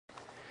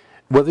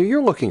Whether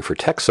you're looking for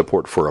tech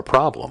support for a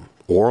problem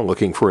or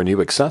looking for a new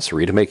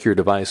accessory to make your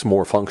device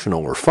more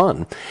functional or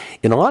fun,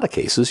 in a lot of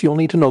cases you'll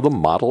need to know the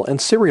model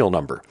and serial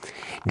number.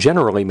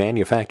 Generally,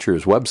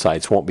 manufacturers'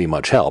 websites won't be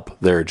much help.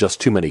 There are just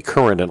too many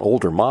current and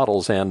older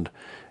models, and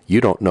you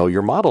don't know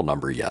your model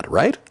number yet,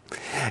 right?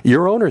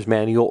 Your owner's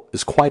manual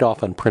is quite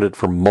often printed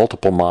for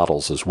multiple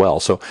models as well,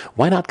 so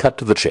why not cut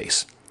to the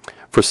chase?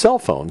 For cell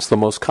phones, the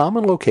most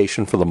common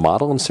location for the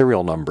model and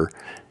serial number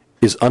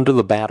is under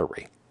the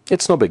battery.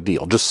 It's no big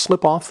deal. Just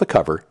slip off the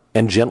cover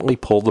and gently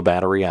pull the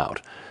battery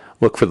out.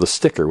 Look for the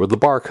sticker with the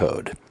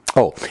barcode.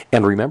 Oh,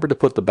 and remember to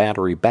put the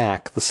battery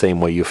back the same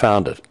way you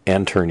found it,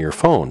 and turn your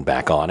phone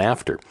back on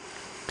after.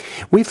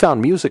 We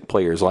found music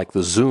players like the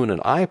Zune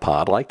and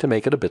iPod like to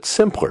make it a bit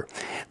simpler.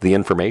 The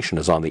information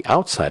is on the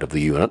outside of the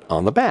unit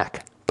on the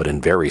back, but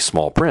in very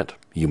small print.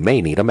 You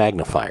may need a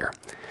magnifier.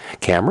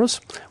 Cameras?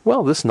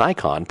 Well, this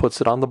Nikon puts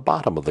it on the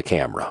bottom of the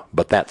camera,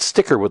 but that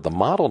sticker with the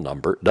model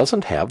number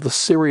doesn't have the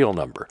serial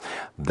number.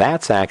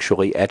 That's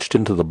actually etched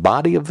into the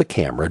body of the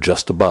camera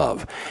just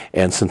above,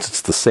 and since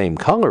it's the same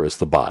color as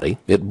the body,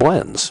 it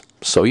blends,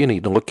 so you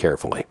need to look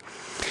carefully.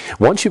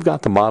 Once you've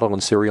got the model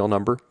and serial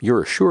number,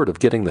 you're assured of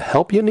getting the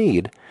help you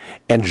need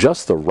and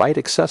just the right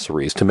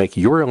accessories to make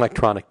your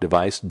electronic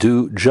device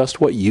do just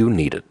what you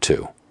need it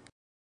to.